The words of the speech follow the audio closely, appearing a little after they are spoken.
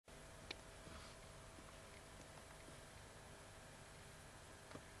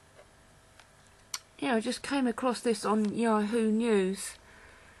yeah, I just came across this on Yahoo News,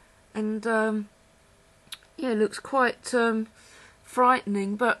 and yeah, it looks quite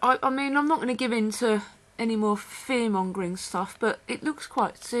frightening. But I mean, I'm not going to give in to any more fear-mongering stuff, but it looks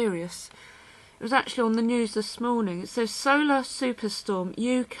quite serious. It was actually on the news this morning. It says solar superstorm,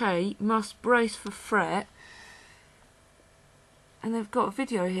 UK must brace for threat. And they've got a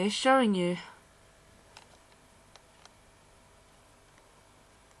video here showing you.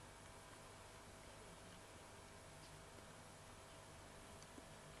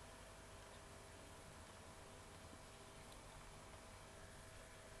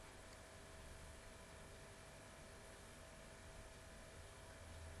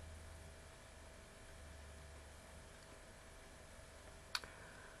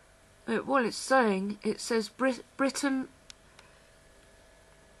 What it's saying, it says Britain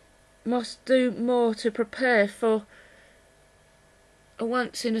must do more to prepare for a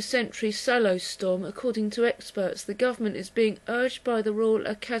once-in-a-century solar storm. According to experts, the government is being urged by the Royal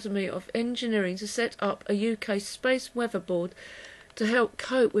Academy of Engineering to set up a UK space weather board to help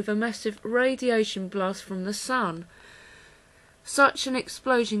cope with a massive radiation blast from the sun. Such an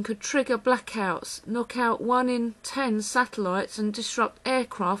explosion could trigger blackouts, knock out 1 in 10 satellites and disrupt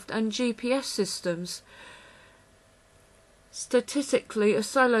aircraft and GPS systems. Statistically, a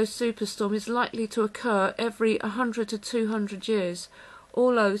solar superstorm is likely to occur every 100 to 200 years.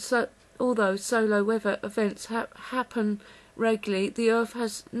 Although solar weather events happen regularly, the Earth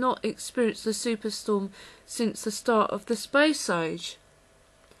has not experienced a superstorm since the start of the space age.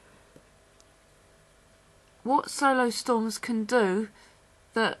 What solar storms can do,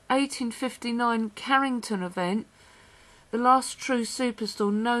 the 1859 Carrington event, the last true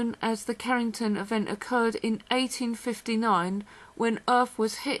superstorm known as the Carrington event, occurred in 1859 when Earth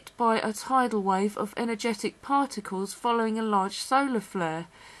was hit by a tidal wave of energetic particles following a large solar flare.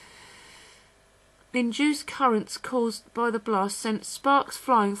 Induced currents caused by the blast sent sparks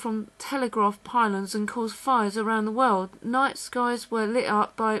flying from telegraph pylons and caused fires around the world. Night skies were lit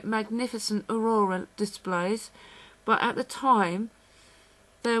up by magnificent aurora displays, but at the time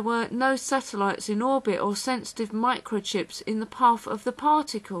there were no satellites in orbit or sensitive microchips in the path of the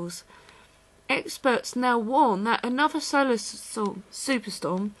particles. Experts now warn that another solar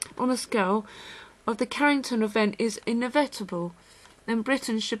superstorm on a scale of the Carrington event is inevitable, and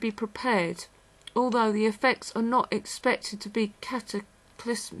Britain should be prepared, although the effects are not expected to be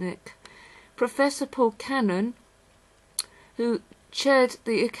cataclysmic. Professor Paul Cannon, who chaired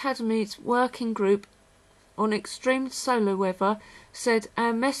the Academy's working group on extreme solar weather, said,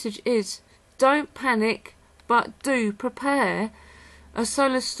 "Our message is, don't panic, but do prepare. A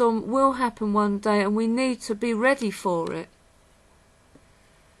solar storm will happen one day and we need to be ready for it."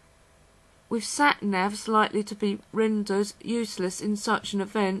 With sat-navs likely to be rendered useless in such an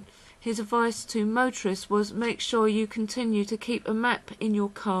event, his advice to motorists was make sure you continue to keep a map in your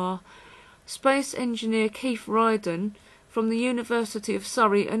car. Space engineer Keith Ryden from the University of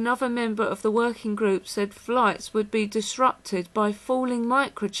Surrey, another member of the working group, said flights would be disrupted by falling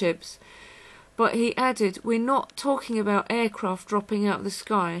microchips. But he added, "We're not talking about aircraft dropping out of the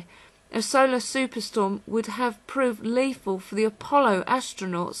sky. A solar superstorm would have proved lethal for the Apollo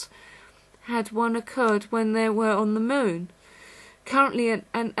astronauts had one occurred when they were on the moon." Currently,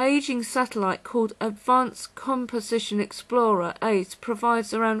 an aging satellite called Advanced Composition Explorer 8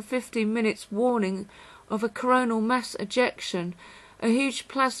 provides around 15 minutes warning of a coronal mass ejection, a huge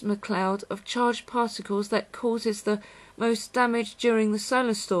plasma cloud of charged particles that causes the most damage during the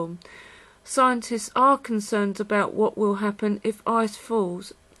solar storm. Scientists are concerned about what will happen if ice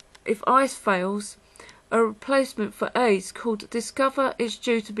falls. If ice fails, a replacement for AIDS called Discover is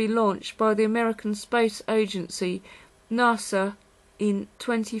due to be launched by the American Space Agency, NASA, in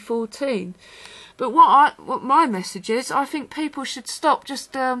 2014. But what my message is, I think people should stop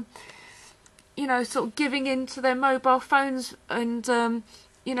just sort of giving in to their mobile phones, and the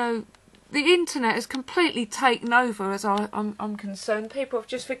internet has completely taken over as I'm concerned. People have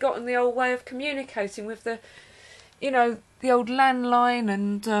just forgotten the old way of communicating with the old landline,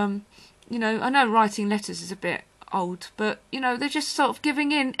 and I know writing letters is a bit old, but they're just sort of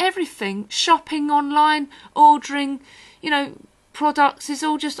giving in. Everything, shopping online, ordering, products is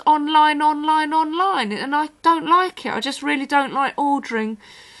all just online, and I don't like it. I just really don't like ordering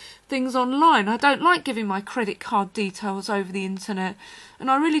things online. I don't like giving my credit card details over the internet,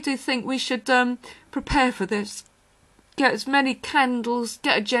 and I really do think we should prepare for this. Get as many candles,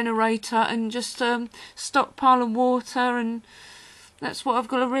 get a generator, and just stockpile of water, and that's what I've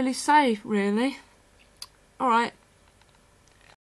got to really say, really. Alright.